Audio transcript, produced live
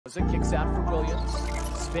It kicks out for Williams.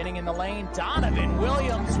 Spinning in the lane, Donovan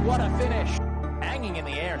Williams, what a finish. Hanging in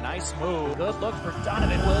the air, nice move. Good look for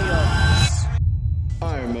Donovan Williams.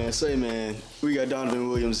 All right, man, say, man, we got Donovan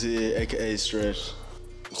Williams here, a.k.a. Stretch.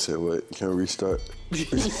 Say what? Can we restart?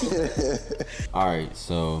 All right,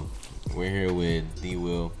 so we're here with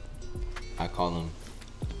D-Will. I call him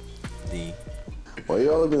D. Why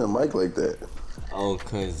y'all having a mic like that? Oh,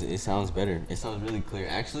 because it sounds better. It sounds really clear.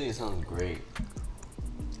 Actually, it sounds great.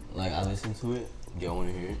 Like, I listen to it. Do y'all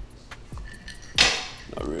want to hear it?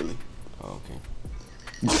 Not really. Oh, okay.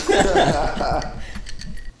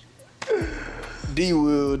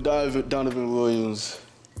 D-Will, Donovan Williams,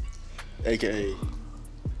 a.k.a.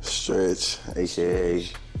 Stretch, a.k.a.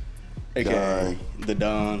 the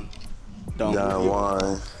Don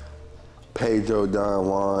Juan. Pedro Don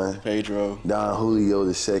Juan. Don Julio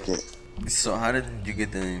the second. So how did you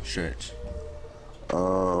get the name Stretch?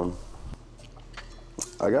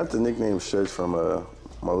 I got the nickname Stretch from my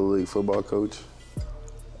Little League football coach.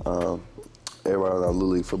 Everybody on our Little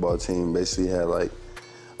League football team basically had like,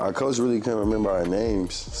 our coach really couldn't remember our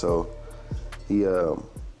names, so he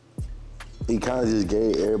kind of just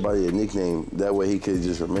gave everybody a nickname. That way he could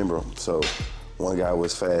just remember them. So one guy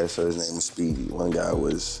was fast, so his name was Speedy. One guy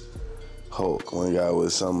was Hulk. One guy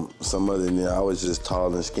was some other. And then I was just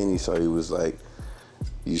tall and skinny, so he was like,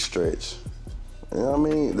 "You Stretch." You know what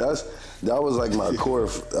I mean? That was like my core.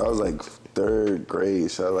 I was like third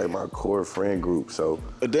grade, so that was like my core friend group. So.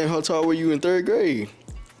 Then how tall were you in third grade?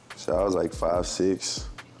 So I was like 5'6".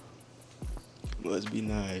 Must be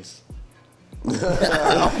nice. I'm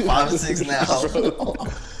 5'6" now.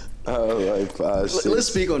 I was like 5'6". Let's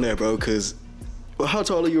speak on that, bro, because how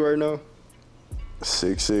tall are you right now?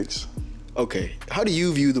 6'6". Okay, how do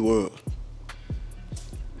you view the world?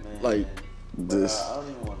 Man, like this. I don't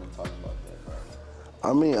even want to talk about that, bro.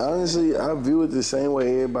 I mean, honestly, I view it the same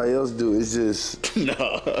way everybody else do. It's just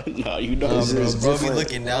no, you don't. It's just Bro, be different.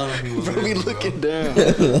 looking down on people. Bro, be looking down.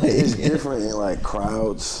 It's different in like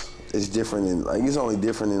crowds. It's different in like, it's only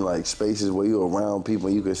different in like spaces where you're around people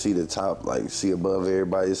and you can see the top, like see above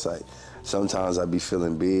everybody. It's like sometimes I be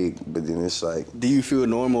feeling big, but then it's like. Do you feel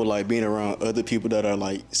normal like being around other people that are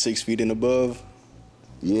like 6 feet and above?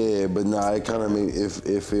 Yeah, but nah, it kind of made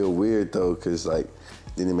it feel weird though, cause like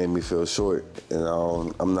then it made me feel short, and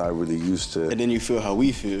I'm not really used to. And then you feel how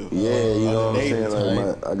we feel. Yeah, you know what I'm saying. Right.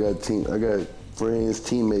 Like I got friends,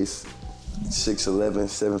 teammates, 6'11",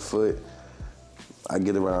 7 foot. I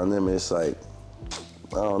get around them and it's like,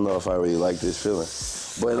 I don't know if I really like this feeling.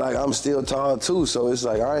 But like I'm still tall too, so it's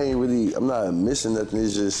like I'm not missing nothing,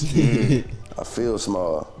 it's just, I feel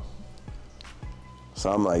small. So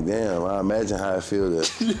I'm like, damn, I imagine how I feel to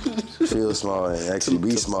feel small and actually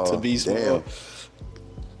be small. To be small. Damn.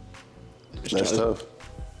 That's tough.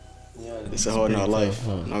 Yeah, It's a hard knock life,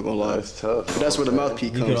 huh? not gonna lie. That's tough. But that's where the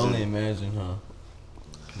mouthpiece You comes can only in. imagine, huh?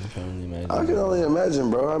 You can only imagine. I can only imagine,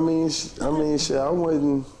 bro. I mean, shit, I was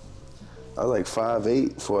like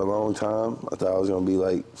 5'8" for a long time. I thought I was gonna be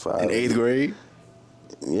like 5. In 8th grade?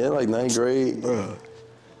 Yeah, like 9th grade. Bruh.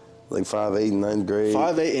 Like 5'8" in 9th grade.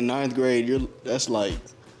 5'8" in 9th grade, that's like.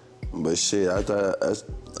 But shit, I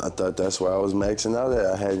thought that's where I was maxing out at.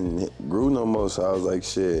 I hadn't grew no more, so I was like,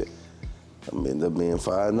 shit, I'm end up being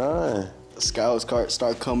 5'9". Scouts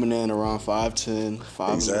start coming in around 5'10",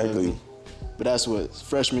 5'11". Exactly. But that's what,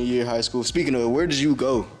 freshman year high school. Speaking of, where did you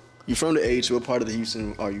go? You from the H? What part of the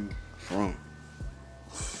Houston are you from?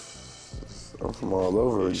 I'm from all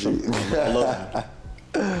over. G.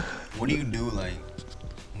 What do you do, like,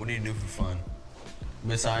 what do you do for fun?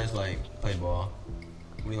 Besides, like, play ball,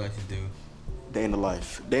 what do you like to do? Day in the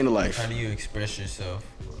life. Day in the life. How do you express yourself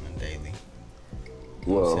on a daily?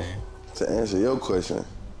 Well, to answer your question,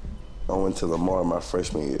 I went to Lamar my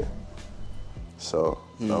freshman year. So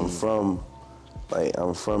I'm from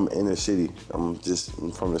inner city. I'm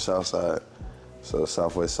from the south side, so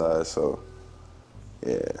southwest side. So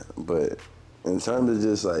yeah, but in terms of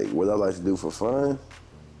just like what I like to do for fun,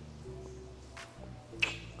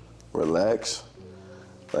 relax.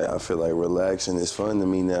 Like I feel like relaxing is fun to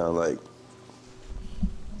me now. Like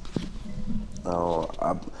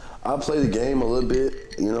I play the game a little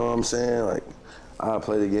bit. You know what I'm saying? Like I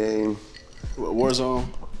play the game. Warzone?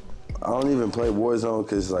 I don't even play Warzone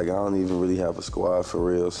because like I don't even really have a squad for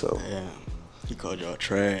real. So Yeah, he called y'all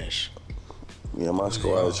trash. yeah, my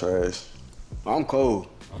squad is trash. I'm cold.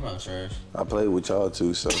 I'm not trash. I played with y'all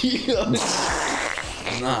too, so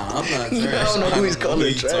Nah, I'm not trash. I don't know who he's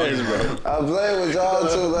calling trash, bro. I played with y'all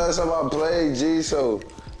too last time I played, G. So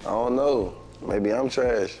I don't know. Maybe I'm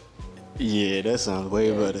trash. Yeah, that sounds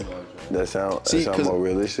way better. That sound more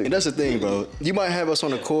realistic. And that's the thing, bro. You might have us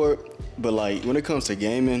on the court, but like when it comes to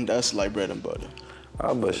gaming, that's like bread and butter.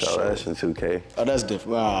 I'll bust y'all ass in 2K. Oh, that's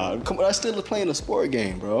different. Wow, come on, that's still playing a sport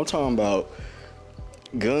game, bro. I'm talking about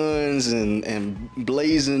guns and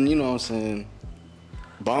blazing, you know what I'm saying,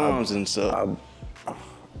 bombs and stuff.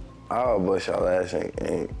 I'll bust y'all ass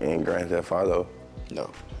in Grand Theft Auto. No.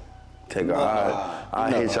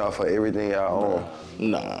 I hit y'all for everything y'all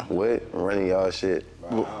own. Nah. What? Running y'all shit.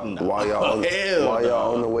 Nah. While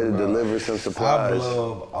y'all on the way to deliver some supplies. I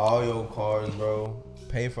blow up all your cars, bro.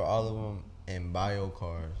 Pay for all of them and buy your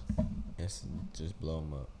cars. And just blow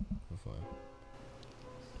them up for fun.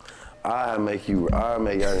 I'll make y'all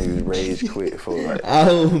niggas rage quit for like.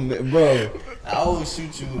 Bro, I will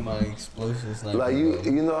shoot you with my explosive sniper. Like you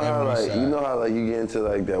know how you get into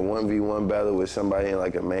like that 1v1 battle with somebody in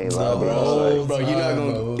like a main lobby. Bro, you're not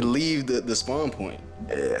gonna leave the spawn point.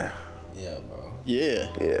 Yeah. Yeah, bro.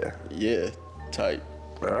 Yeah. Tight.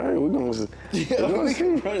 All right, we're gonna. We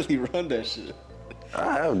can probably run that shit.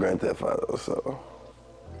 I have Grand Theft Auto, so.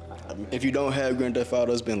 If you don't have Grand Theft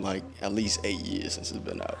Auto, it's been like at least 8 years since it's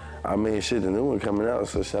been out. I mean, shit, the new one coming out,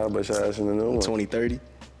 so shout out to the new one. 2030?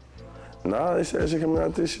 Nah, they said shit coming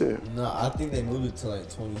out this year. No, I think they moved it to like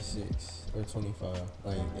 26 or 25.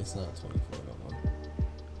 Like, it's not 24 no more.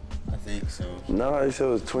 I think so. Nah, they said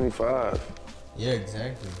it was 25. Yeah,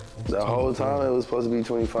 exactly. It's The whole time it was supposed to be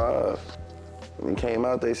 25. When it came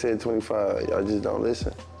out, they said 25. Y'all just don't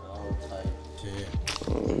listen. Oh, type shit.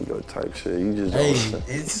 You go type shit. You just don't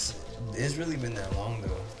listen. It's really been that long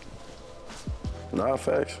though. Nah,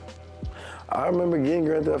 facts. I remember getting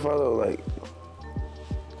Grand Theft Auto like.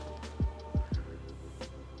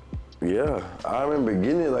 Yeah, I remember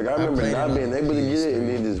getting it. Like I remember not being able to get it, and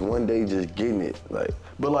then just one day just getting it. Like,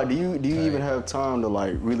 but like, do you even have time to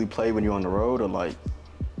like really play when you're on the road, or like,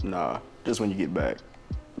 nah, just when you get back?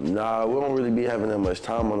 Nah, we don't really be having that much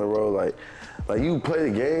time on the road. Like you play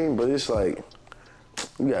the game, but it's like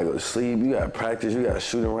you gotta go to sleep, you gotta practice, you gotta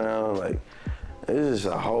shoot around. Like, it's just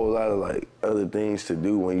a whole lot of like other things to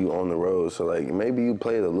do when you on the road. So like maybe you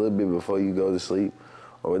play it a little bit before you go to sleep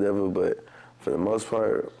or whatever, but for the most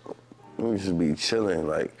part, you just be chilling.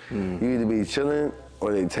 Like you either be chilling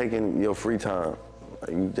or they taking your free time.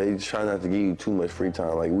 Like, they try not to give you too much free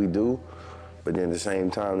time like we do, but then at the same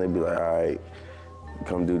time they be like, all right,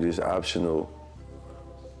 come do this optional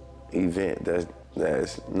event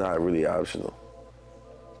that's not really optional.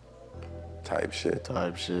 Type shit.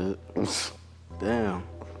 Damn.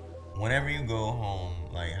 Whenever you go home,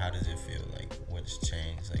 like, how does it feel? Like, what's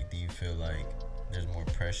changed? Like, do you feel like there's more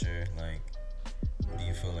pressure? Like, do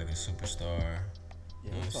you feel like a superstar?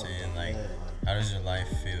 You know what I'm saying? Like, how does your life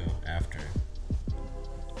feel after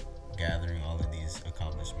gathering all of these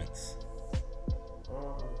accomplishments?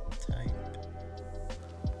 Type.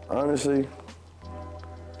 Honestly,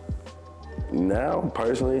 now,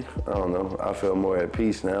 personally, I don't know. I feel more at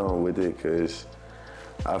peace now with it because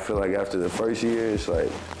I feel like after the first year, it's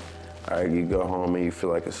like, all right, you go home and you feel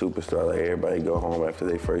like a superstar. Like everybody go home after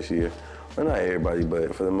their first year. Well, not everybody,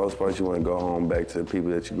 but for the most part, you want to go home back to the people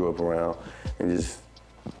that you grew up around and just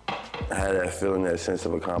have that feeling, that sense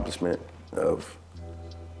of accomplishment of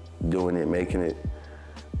doing it, making it.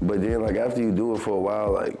 But then, like, after you do it for a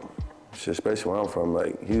while, like, especially where I'm from,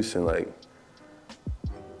 like, Houston, like,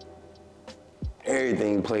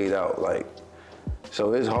 everything played out, like,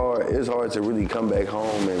 so it's hard to really come back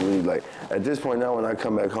home and really, like, at this point now when I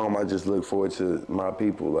come back home, I just look forward to my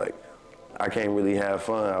people. Like, I can't really have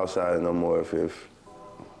fun outside no more if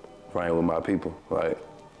I ain't with my people, like,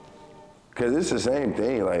 cause it's the same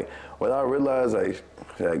thing. Like, when I realized like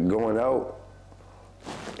going out,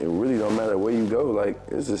 it really don't matter where you go. Like,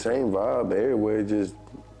 it's the same vibe everywhere, just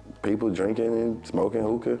people drinking and smoking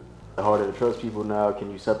hookah. Harder to trust people now. Can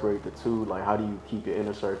you separate the two? Like, how do you keep your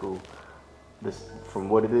inner circle from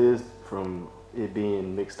what it is, from it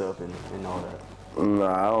being mixed up and all that? No,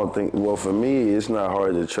 I don't think, well, for me, it's not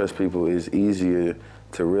hard to trust people. It's easier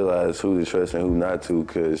to realize who to trust and who not to,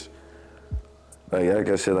 because like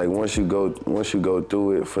I said, like once you go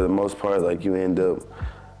through it, for the most part, like you end up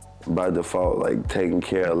by default like taking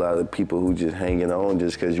care of a lot of people who just hanging on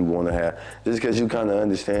just because you want to have, just because you kind of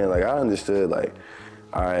understand. Like, I understood, like,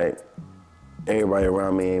 all right, everybody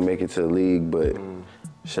around me ain't make it to the league, but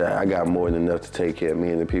shit, I got more than enough to take care of me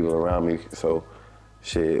and the people around me. So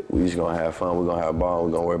shit, we just gonna have fun, we're gonna have ball,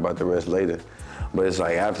 we're gonna worry about the rest later. But it's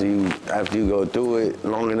like after you go through it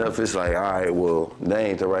long enough, it's like, all right, well, that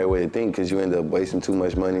ain't the right way to think, because you end up wasting too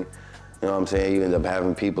much money. You know what I'm saying? You end up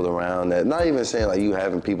having people around that, not even saying like you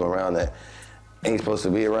having people around that ain't supposed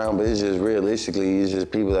to be around, but it's just realistically, it's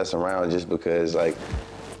just people that's around just because like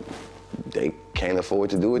they can't afford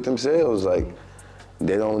to do it themselves. Like,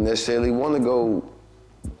 they don't necessarily want to go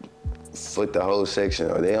foot the whole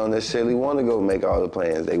section, or they don't necessarily want to go make all the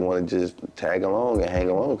plans. They want to just tag along and hang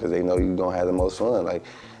along because they know you're gonna have the most fun. Like,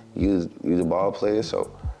 you the ball player,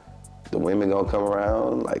 so the women gonna come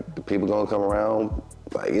around, like the people gonna come around.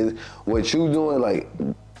 Like, what you doing, like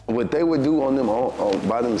what they would do on them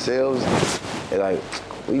by themselves, and like,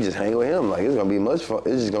 we just hang with him. Like, it's gonna be much fun.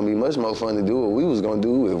 It's just gonna be much more fun to do what we was gonna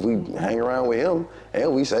do if we hang around with him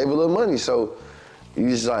and we save a little money. So you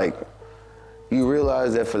just like, you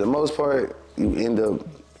realize that for the most part, you end up,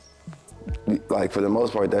 like, for the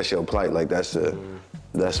most part, that's your plight. Like, that's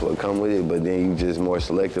what come with it. But then you just more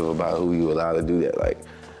selective about who you allow to do that. Like,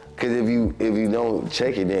 cause if you don't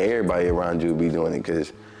check it, then everybody around you will be doing it.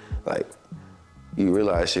 Cause like, you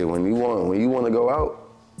realize shit, when you want to go out,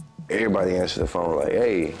 everybody answers the phone like,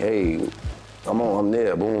 hey, I'm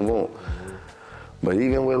there, boom, boom. But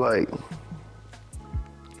even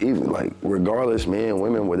regardless, men,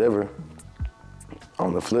 women, whatever,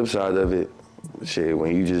 on the flip side of it, shit,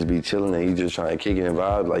 when you just be chilling and you just trying to kick it and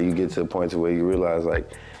vibe, like, you get to a point to where you realize,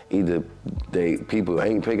 like, either people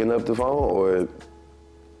ain't picking up the phone, or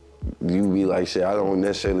you be like, shit, I don't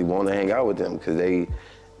necessarily want to hang out with them because they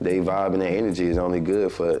vibe and their energy is only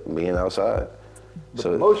good for being outside. But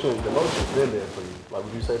so the motion's been there for you. Like,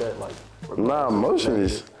 would you say that? Like, nah, motion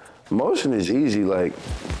is easy. Like,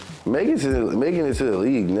 making it to the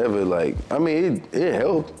league never, like, I mean, it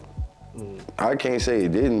helped. I can't say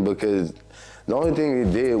it didn't, because the only thing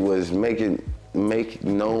it did was make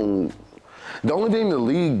known. The only thing the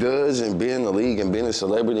league does, and being in the league and being a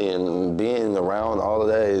celebrity and being around all of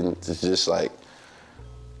that, is just like,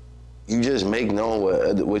 you just make known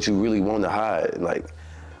what you really want to hide. Like,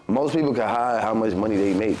 most people can hide how much money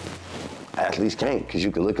they make. Athletes can't, because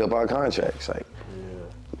you can look up our contracts. Like,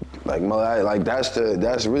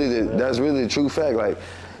 that's really the true fact. Like,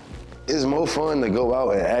 it's more fun to go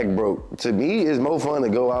out and act broke. To me, it's more fun to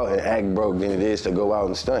go out and act broke than it is to go out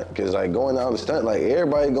and stunt. Because, like, going out and stunt, like,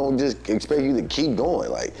 everybody gonna just expect you to keep going.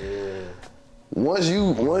 Like, once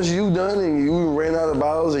you done and you ran out of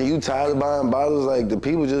bottles and you tired of buying bottles, like, the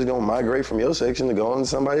people just gonna migrate from your section to go into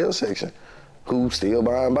somebody else's section who still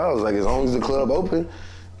buying bottles. Like, as long as the club open,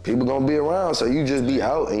 people gonna be around. So you just be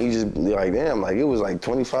out and you just be like, damn, like, it was like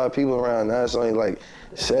 25 people around, now it's only like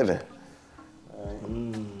 7.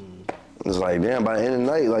 It's like, damn, by the end of the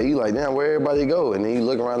night, like, you like, damn, where everybody go? And then you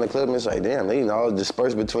look around the club and it's like, damn, they all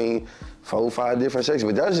dispersed between 4 or 5 different sections.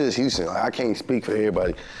 But that's just Houston. Like, I can't speak for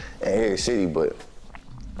everybody in every city, but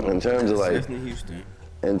in terms of, like, definitely Houston.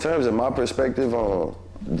 In terms of my perspective on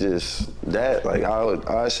just that, like, I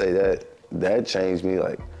would say that changed me.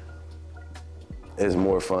 Like, it's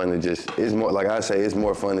more fun to just, it's more, like I say, it's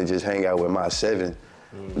more fun to just hang out with my 7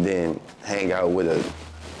 than hang out with a,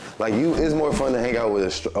 like, it's more fun to hang out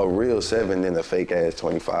with a real 7 than a fake ass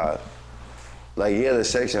 25. Like, yeah, the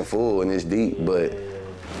section full and it's deep, but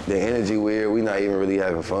the energy weird, we not even really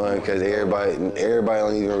having fun because everybody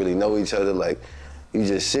don't even really know each other. Like, you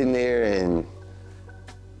just sitting there and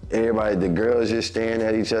everybody, the girls just staring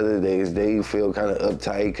at each other. They feel kind of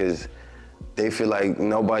uptight because they feel like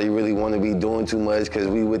nobody really want to be doing too much because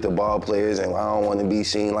we with the ball players and I don't want to be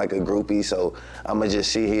seen like a groupie, so I'm gonna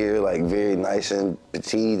just sit here like very nice and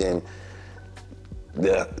petite, and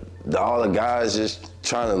all the guys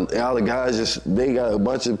they got a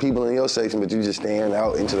bunch of people in your section, but you just stand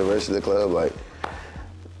out into the rest of the club. Like,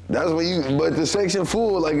 that's when but the section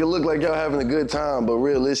full, like, it look like y'all having a good time, but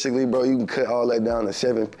realistically, bro, you can cut all that down to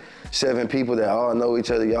seven people that all know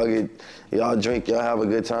each other. Y'all drink, y'all have a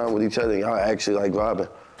good time with each other, y'all actually like vibing.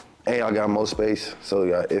 And y'all got more space, so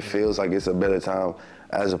it feels like it's a better time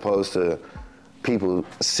as opposed to people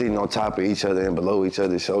sitting on top of each other and below each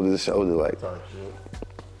other, shoulder to shoulder, like.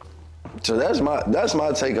 So that's my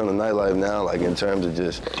take on the nightlife now, like, in terms of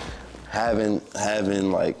just having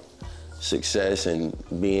like success and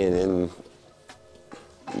being in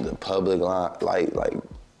the public light, like,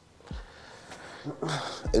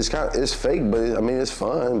 it's fake, but it's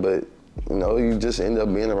fun, but, you know, you just end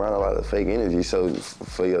up being around a lot of fake energy. So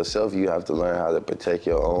for yourself, you have to learn how to protect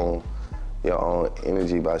your own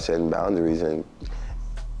energy by setting boundaries, and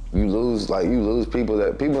you lose people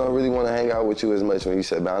don't really want to hang out with you as much when you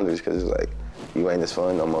set boundaries, because it's like, you ain't as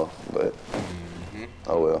fun no more. But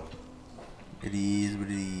oh well. It is what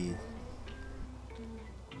it is.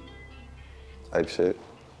 Type shit.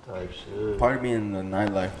 Part of being in the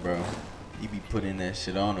nightlife, bro, you be putting that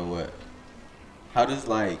shit on or what? How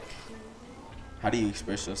do you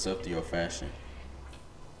express yourself through your fashion?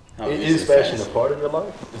 Is fashion a part of your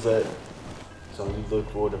life? Is that something you look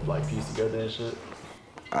forward to, like, piece together and shit?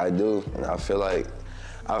 I do, and I feel like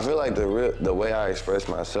I feel like the way I express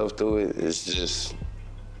myself through it is just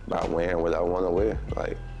by wearing what I want to wear.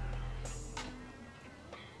 Like,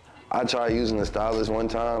 I tried using a stylist one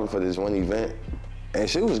time for this one event, and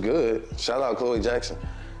she was good. Shout out Chloe Jackson.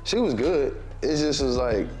 She was good. It just was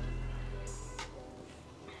like,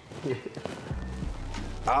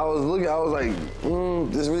 I was like,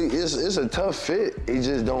 this really it's a tough fit. It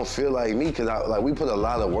just don't feel like me, cause we put a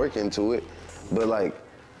lot of work into it, but like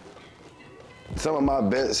some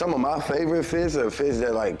of my favorite fits are fits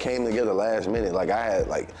that like came together last minute. Like I had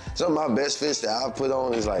like some of my best fits that I put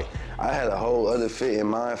on is like I had a whole other fit in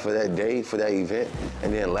mind for that day, for that event,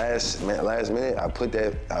 and then last minute I put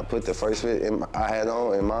the first fit I had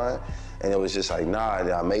on in mind, and it was just like nah.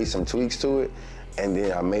 I made some tweaks to it, and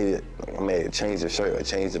then I made it change the shirt or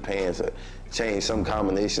change the pants or change some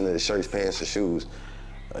combination of the shirts, pants, or shoes,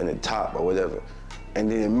 and the top or whatever, and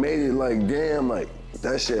then it made it like damn, like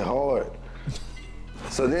that shit hard.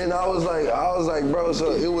 So then I was like, bro,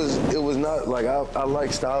 so it was not like, I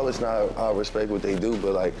like stylists and I respect what they do,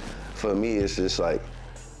 but like, for me, it's just like,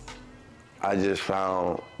 I just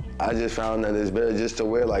found that it's better just to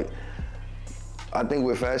wear, like, I think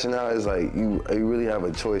with fashion now is like, you really have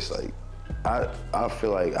a choice. Like, I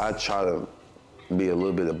feel like I try to be a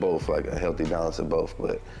little bit of both, like a healthy balance of both,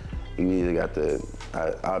 but you either got the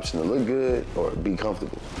option to look good or be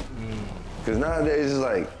comfortable. Because nowadays it's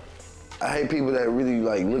like, I hate people that really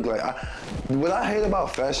like look like, what I hate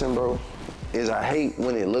about fashion, bro, is I hate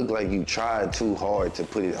when it look like you tried too hard to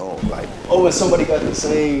put it on. Like, oh, when somebody got the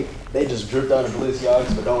same, they just dripped out of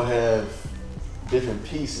Balenciagas but don't have different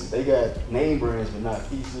pieces. They got name brands but not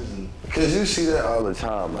pieces. And cause you see that all the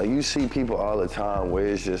time. Like you see people all the time where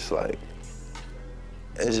it's just like,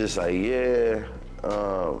 yeah,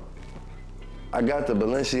 I got the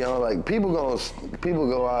Balenciaga. Like people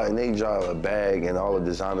go out and they drop a bag in all the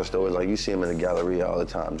designer stores. Like you see them in the gallery all the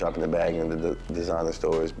time, dropping the bag in the designer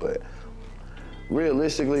stores. But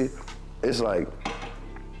realistically, it's like,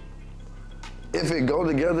 if it go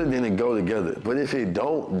together, then it go together. But if it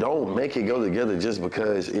don't make it go together just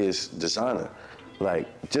because it's designer. Like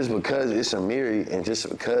just because it's Amiri and just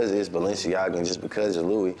because it's Balenciaga and just because it's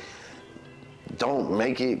Louis, don't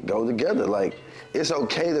make it go together. Like, it's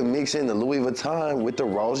okay to mix in the Louis Vuitton with the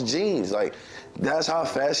Ross jeans. Like, that's how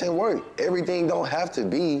fashion works. Everything don't have to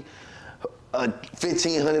be a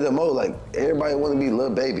 1,500 or more. Like, everybody want to be Lil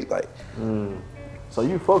Baby. Like, So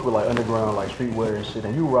you fuck with like underground, like streetwear and shit,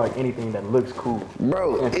 and you rock anything that looks cool.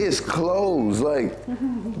 bro, it's clothes. Like,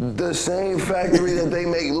 the same factory that they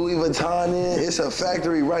make Louis Vuitton in, it's a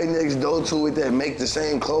factory right next door to it that make the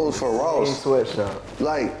same clothes for Ross. Same sweatshop.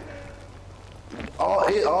 Like,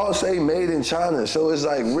 it all say made in China, so it's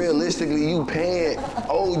like realistically you paying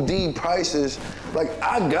OD prices. Like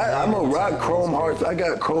I'm a rock Chrome Hearts. I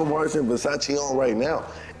got Chrome Hearts and Versace on right now.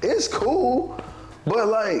 It's cool, but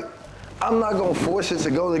like I'm not gonna force it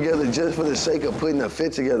to go together just for the sake of putting a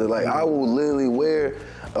fit together. Like I will literally wear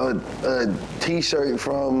a t-shirt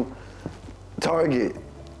from Target,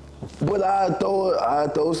 but I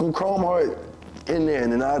throw some Chrome Heart in there,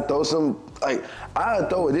 and then I throw some. Like, I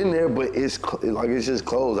throw it in there, but it's just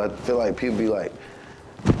clothes. I feel like people be like,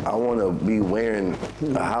 I want to be wearing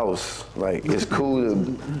a house. Like, it's cool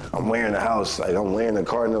I'm wearing a house. Like, I'm wearing a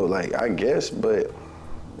Cardinal. Like, I guess, but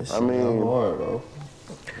I mean, hard, bro.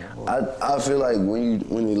 I feel like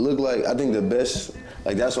when you look like, I think the best,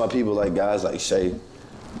 like that's why people like guys like Shay,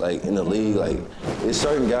 like in the league, like it's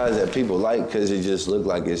certain guys that people like because it just look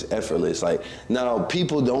like it's effortless. Like now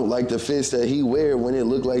people don't like the fits that he wear when it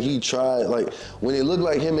look like he tried, like when it look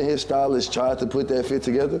like him and his stylist tried to put that fit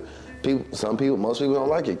together. Most people don't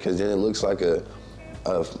like it because then it looks like a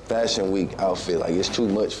fashion week outfit. Like it's too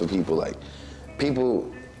much for people. Like people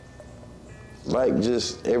like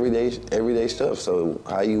just everyday stuff. So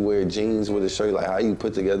how you wear jeans with a shirt, like how you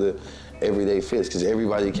put together everyday fits, because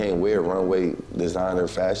everybody can't wear runway designer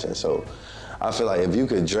fashion. So I feel like if you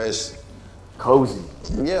could dress cozy,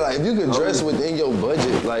 yeah, like if you could dress within your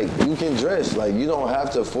budget, like you can dress. Like you don't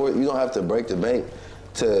have to break the bank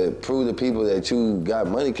to prove to people that you got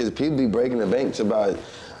money, because people be breaking the bank to about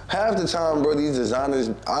half the time, bro. These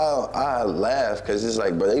designers, I laugh because it's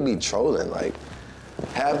like, bro, they be trolling. Like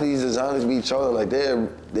half these designers be trolling. Like they'll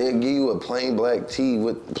give you a plain black tee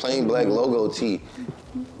with plain black logo tee.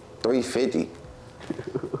 $350.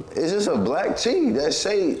 It's just a black tee that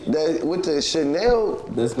say that with the Chanel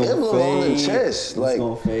emblem on the chest. Like, it's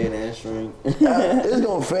gonna fade and shrink. It's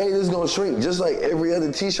gonna fade. It's gonna shrink, just like every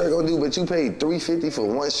other T-shirt gonna do. But you paid $350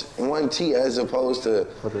 for one tee, as opposed to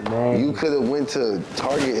you could have went to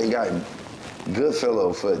Target and got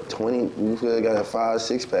Goodfellow for $20. You could have got a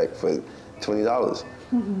 5-6 pack for $20.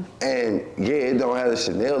 And yeah, it don't have the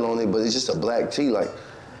Chanel on it, but it's just a black tee. Like,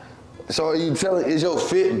 so are you telling, is your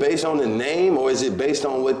fit based on the name, or is it based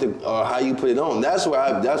on or how you put it on? That's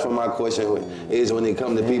where my question is when it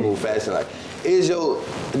comes to people fashion. Like,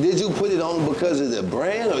 did you put it on because of the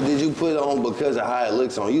brand, or did you put it on because of how it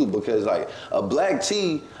looks on you? Because like a black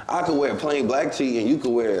tee, I could wear a plain black tee, and you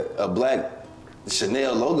could wear a black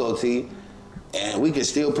Chanel logo tee, and we could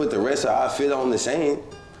still put the rest of our fit on the same.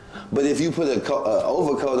 But if you put an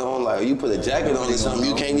overcoat on, like, or you put a jacket on or something,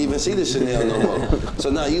 you can't even see the Chanel no more. So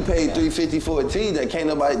now you paid $350 for a tee that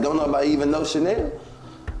don't nobody even know Chanel.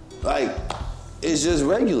 Like, it's just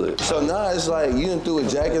regular. So now it's like you done threw a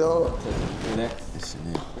jacket on.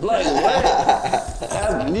 Like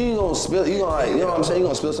what? You gonna spill? You gonna, like, you know what I'm saying? You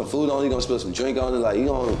gonna spill some food on it? You gonna spill some drink on it? Like, you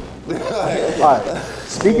gonna? Like, all right.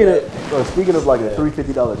 Speaking of like a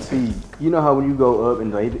 $350 tee, you know how when you go up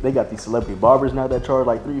and they got these celebrity barbers now that charge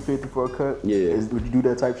like $350 for a cut? Yeah. Would you do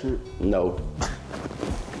that type shit? No.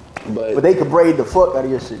 But they could braid the fuck out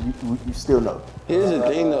of your shit. You still know. Here's the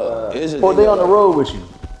thing though. Or they on the road with you.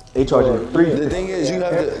 They charge you $350. The thing is, you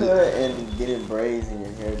have to cut and getting braids in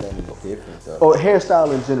your hair done is different though. Or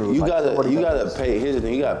hairstyle in general. You gotta pay. Here's the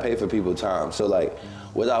thing. You gotta pay for people's time. So like,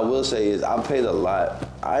 what I will say is, I paid a lot.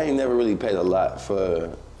 I ain't never really paid a lot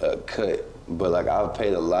for a cut, but like I've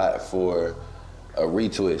paid a lot for a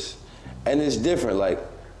retwist, and it's different. Like,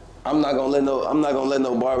 I'm not gonna let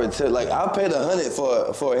no barber tell. Like, I paid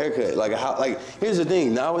 $100 for a haircut. Like here's the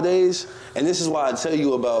thing nowadays, and this is why I tell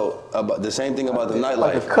you about the same thing about the nightlife.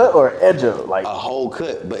 Like a cut or an edge of like a whole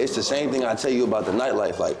cut, but it's the same thing I tell you about the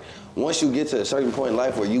nightlife. Like, once you get to a certain point in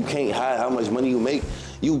life where you can't hide how much money you make,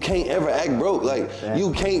 you can't ever act broke. Like,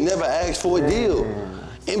 you can't never ask for a deal.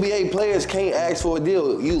 NBA players can't ask for a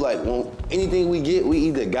deal. You like, well, anything we get, we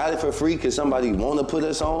either got it for free because somebody want to put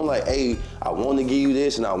us on. Like, hey, I want to give you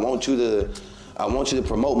this, and I want you to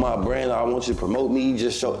promote my brand. Or I want you to promote me.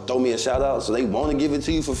 Just throw me a shout out. So they want to give it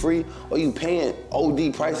to you for free, or you paying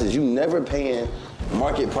OD prices. You never paying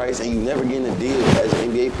market price, and you never getting a deal as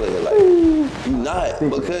an NBA player. Like, you not,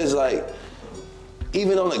 because like,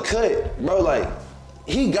 even on the cut, bro, like,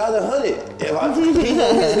 he got 100. If he want me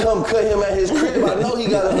to come cut him at his crib, I know he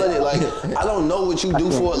got 100. Like, I don't know what you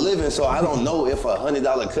do for a living, so I don't know if a $100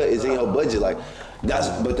 cut is in your budget. Like,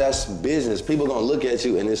 that's business. People gonna look at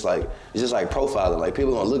you, and it's just like profiling. Like,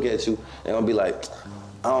 people gonna look at you and gonna be like,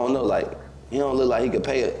 I don't know, like, he don't look like he could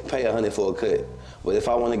pay 100 for a cut. But if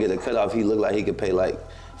I want to get a cut off, he look like he could pay like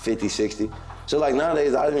 50, 60. So like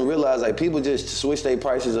nowadays, I didn't realize like people just switch their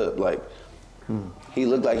prices up. Like, he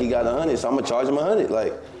looked like he got 100, so I'm gonna charge him 100.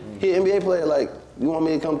 Like, he an NBA player, like, you want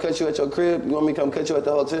me to come cut you at your crib? You want me to come cut you at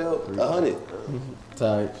the hotel? 100.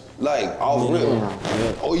 Tight. Like, off rip.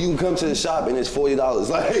 Yeah. Or you can come to the shop and it's $40.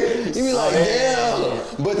 Like, you be like,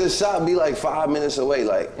 damn. But the shop be like 5 minutes away,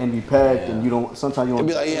 like. And be packed, and sometimes you don't.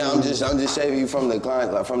 Be like, yeah, I'm just saving you from the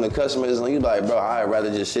client, like, from the customers. And you be like, bro, I'd rather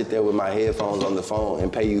just sit there with my headphones on the phone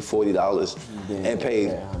and pay you $40 and pay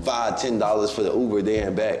 $5, $10 for the Uber there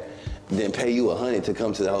and back, then pay you 100 to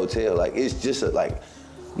come to the hotel. Like, it's just like,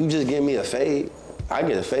 you just give me a fade, I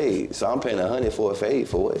get a fade. So I'm paying 100 for a fade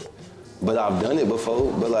for what? But I've done it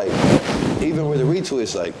before. But like, even with a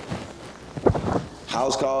retwist, like,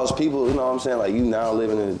 house calls, people, you know what I'm saying? Like, you now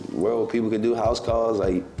live in a world where people can do house calls.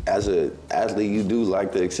 Like, as an athlete, you do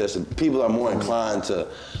like the excessive, people are more inclined to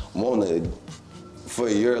want to, for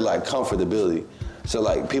your like comfortability. So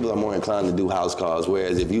like, people are more inclined to do house calls,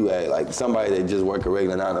 whereas if you ask like somebody that just work a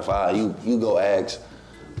regular 9 to 5, you go ask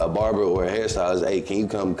a barber or a hairstylist, hey, can you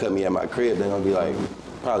come cut me at my crib? They're gonna be like,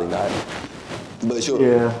 probably not. But you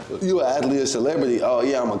an athlete, a celebrity, oh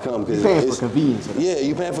yeah, I'm gonna come. Cause you paying for convenience. Yeah,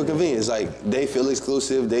 you paying for convenience. Like, they feel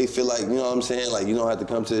exclusive, they feel like, you know what I'm saying? Like, you don't have to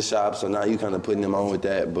come to the shop, so now you kind of putting them on with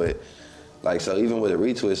that. But like, so even with a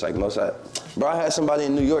retwist, like bro, I had somebody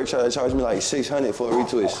in New York try to charge me like $600 for a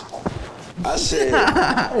retwist. I said,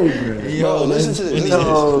 bro, listen to this,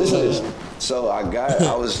 listen to this. So I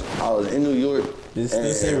was in New York. Is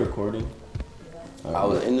this a recording? I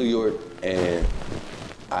was in New York, and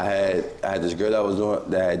I had this girl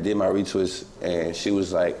that did my retwist, and she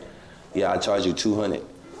was like, yeah, I charge you 200.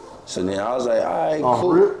 So then I was like, all right,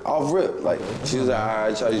 cool. Off rip. Like, she was like, all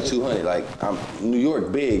right, I charge you 200. Like, I'm New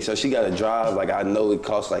York big, so she got to drive. Like, I know it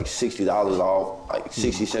costs like $60 off, like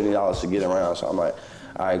 $60, $70 to get around. So I'm like,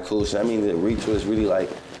 all right, cool. So I mean, the retwist really like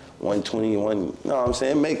 120, you know what I'm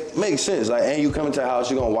saying? Makes sense. Like, and you coming to the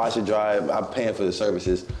house, you're gonna wash it dry. I'm paying for the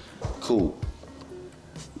services. Cool.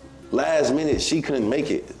 Last minute, she couldn't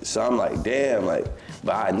make it. So I'm like, damn, like,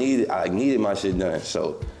 but I needed my shit done.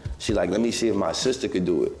 So she like, let me see if my sister could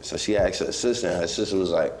do it. So she asked her sister, and her sister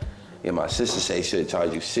was like, yeah, my sister say she'll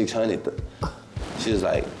charge you 600. She was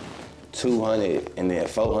like, 200 and then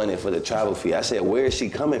 400 for the travel fee. I said, where is she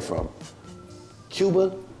coming from?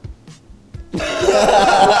 Cuba? Yo.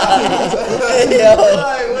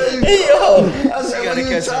 I said, what are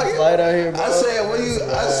you talking? Flight out here, bro. I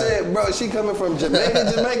said, bro, she coming from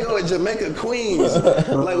Jamaica or Jamaica, Queens?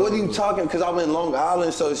 Like, what are you talking? Because I'm in Long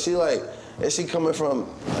Island, so she like, is she coming from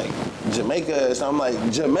like Jamaica? So I'm like,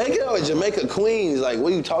 Jamaica or Jamaica, Queens? Like,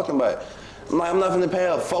 what are you talking about? I'm like, I'm not gonna pay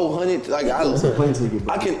her 400. Like,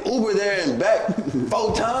 I can Uber there and back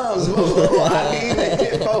 4 times. I can even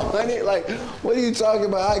get 400. Like, what are you talking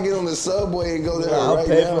about? I get on the subway and go there right now. I'll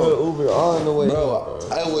pay for the Uber on the way. Bro,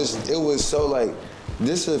 it was so like,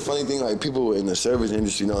 this is a funny thing, like people in the service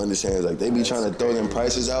industry don't understand. Like they be trying to throw them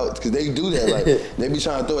prices out, cause they do that. Like they be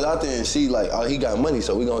trying to throw it out there and see like, oh, he got money,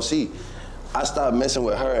 so we gonna see. I stopped messing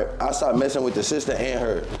with her. I stopped messing with the sister and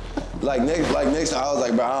her. Like next time I was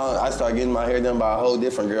like, bro, I started getting my hair done by a whole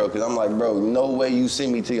different girl, cause I'm like, bro, no way you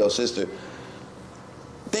send me to your sister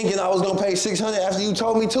thinking I was gonna pay 600 after you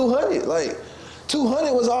told me 200. Like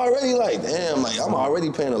 200 was already like, damn, like I'm already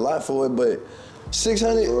paying a lot for it, but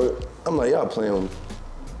 600, I'm like, y'all playing with me.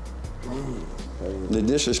 The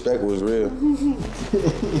disrespect was real.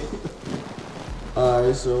 All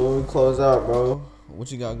right, so when we close out, bro,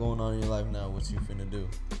 what you got going on in your life now? What you finna do?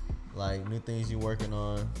 Like new things you working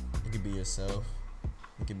on? It could be yourself.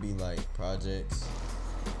 It could be like projects.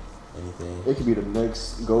 Anything. It could be the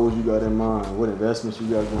next goals you got in mind. What investments you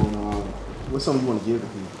got going on? What's something you want to give to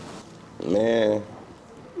people? Man.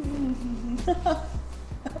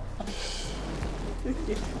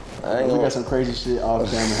 We got some crazy shit off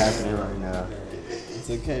camera happening right now. It's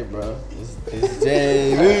okay, bro. It's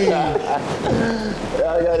JB.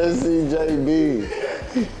 I gotta see JB.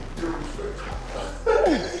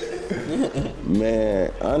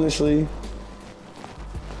 Man, honestly,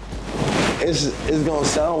 it's gonna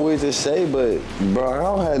sound weird to say, but bro, I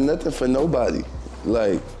don't have nothing for nobody.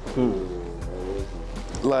 Like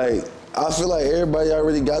I feel like everybody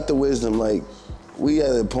already got the wisdom. Like we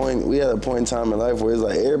had a point in time in life where it's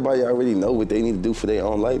like everybody already know what they need to do for their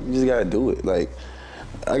own life. You just gotta do it. Like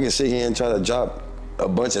I can sit here and try to drop a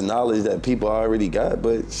bunch of knowledge that people already got,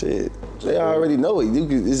 but shit, they already know it.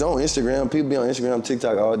 It's on Instagram. People be on Instagram,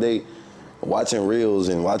 TikTok all day watching reels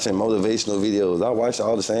and watching motivational videos. I watch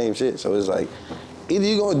all the same shit. So it's like, either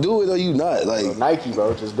you gonna do it or you not. Like Nike,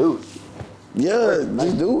 bro, just do it. Yeah,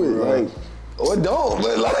 just do it. Like, or don't.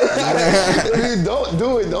 But like, if you don't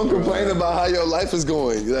do it, don't complain about how your life is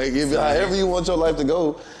going. Like, if however you want your life to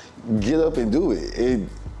go, get up and do it.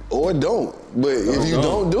 Or don't. But if you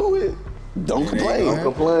don't do it, don't complain. Don't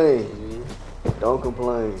complain. Don't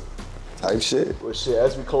complain. Type shit. Well, shit,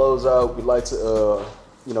 as we close out, we'd like to,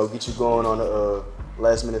 get you going on a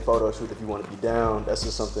last minute photo shoot if you want to be down. That's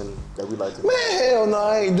just something that we like to do. Man, hell no,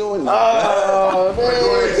 I ain't doing that. Oh, man.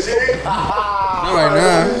 Not right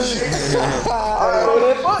now.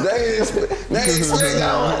 They ain't expect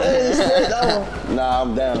that one. Nah,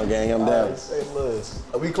 I'm down, gang. I'm down. Say less.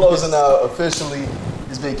 We closing out officially.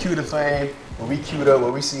 It's been Queued2Fame. When we queued up,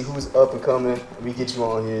 when we see who's up and coming, we get you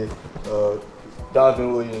on here.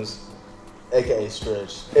 Donovan Williams, aka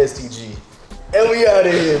Stretch, STG. And we out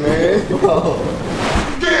of here, man.